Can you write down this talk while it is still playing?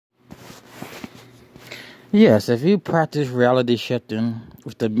Yes, if you practice reality shifting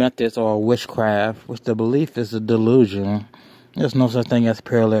with the methods or witchcraft, which the belief is a delusion, there's no such thing as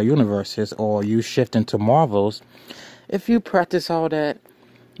parallel universes or you shift into marvels. If you practice all that,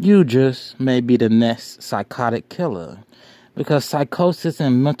 you just may be the next psychotic killer. Because psychosis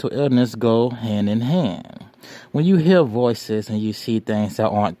and mental illness go hand in hand. When you hear voices and you see things that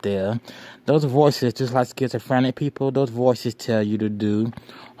aren't there, those voices, just like schizophrenic people, those voices tell you to do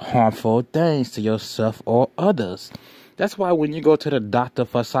harmful things to yourself or others. That's why when you go to the doctor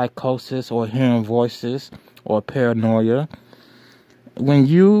for psychosis or hearing voices or paranoia, when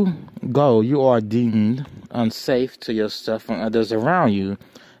you go, you are deemed unsafe to yourself and others around you.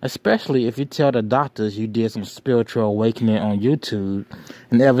 Especially if you tell the doctors you did some spiritual awakening on YouTube,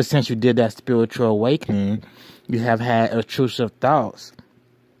 and ever since you did that spiritual awakening, you have had intrusive thoughts.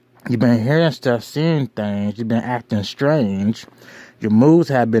 You've been hearing stuff, seeing things, you've been acting strange, your moods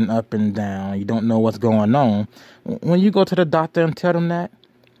have been up and down, you don't know what's going on. When you go to the doctor and tell them that,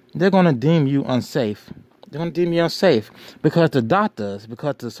 they're going to deem you unsafe. They're going to deem you unsafe because the doctors,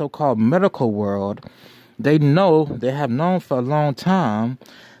 because the so-called medical world, they have known for a long time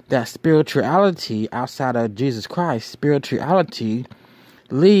that spirituality outside of Jesus Christ, spirituality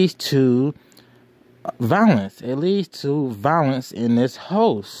leads to violence. It leads to violence in its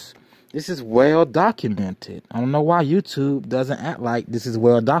host. This is well documented. I don't know why YouTube doesn't act like this is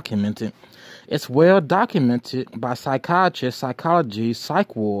well documented. It's well documented by psychiatrists, psychology,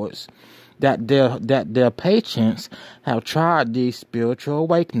 psych wards, that their patients have tried these spiritual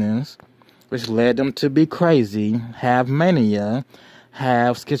awakenings, which led them to be crazy, have mania,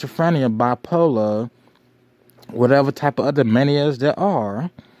 have schizophrenia, bipolar, whatever type of other manias there are.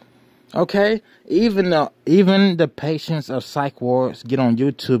 Okay? Even the patients of psych wards get on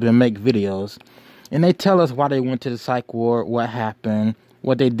YouTube and make videos, and they tell us why they went to the psych ward, what happened,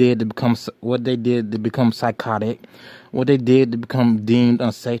 what they did to become psychotic, what they did to become deemed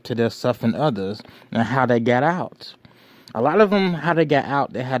unsafe to themselves and others, and how they got out. A lot of them, how they got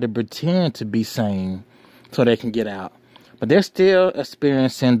out, they had to pretend to be sane so they can get out. But they're still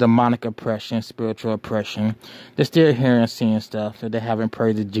experiencing demonic oppression, spiritual oppression. They're still hearing, seeing stuff that they haven't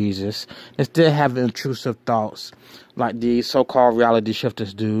prayed to Jesus. They still have intrusive thoughts like these so-called reality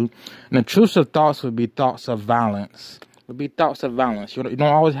shifters do. And intrusive thoughts would be thoughts of violence. You don't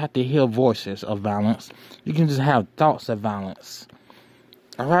always have to hear voices of violence. You can just have thoughts of violence.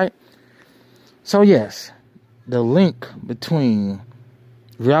 All right? So yes, the link between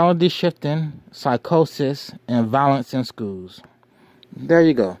reality shifting, psychosis, and violence in schools. There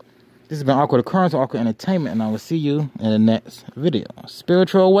you go. This has been Awkward Occurrence, Awkward Entertainment, and I will see you in the next video.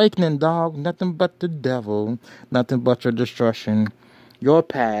 Spiritual awakening, dog. Nothing but the devil. Nothing but your destruction. Your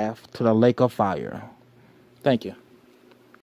path to the lake of fire. Thank you.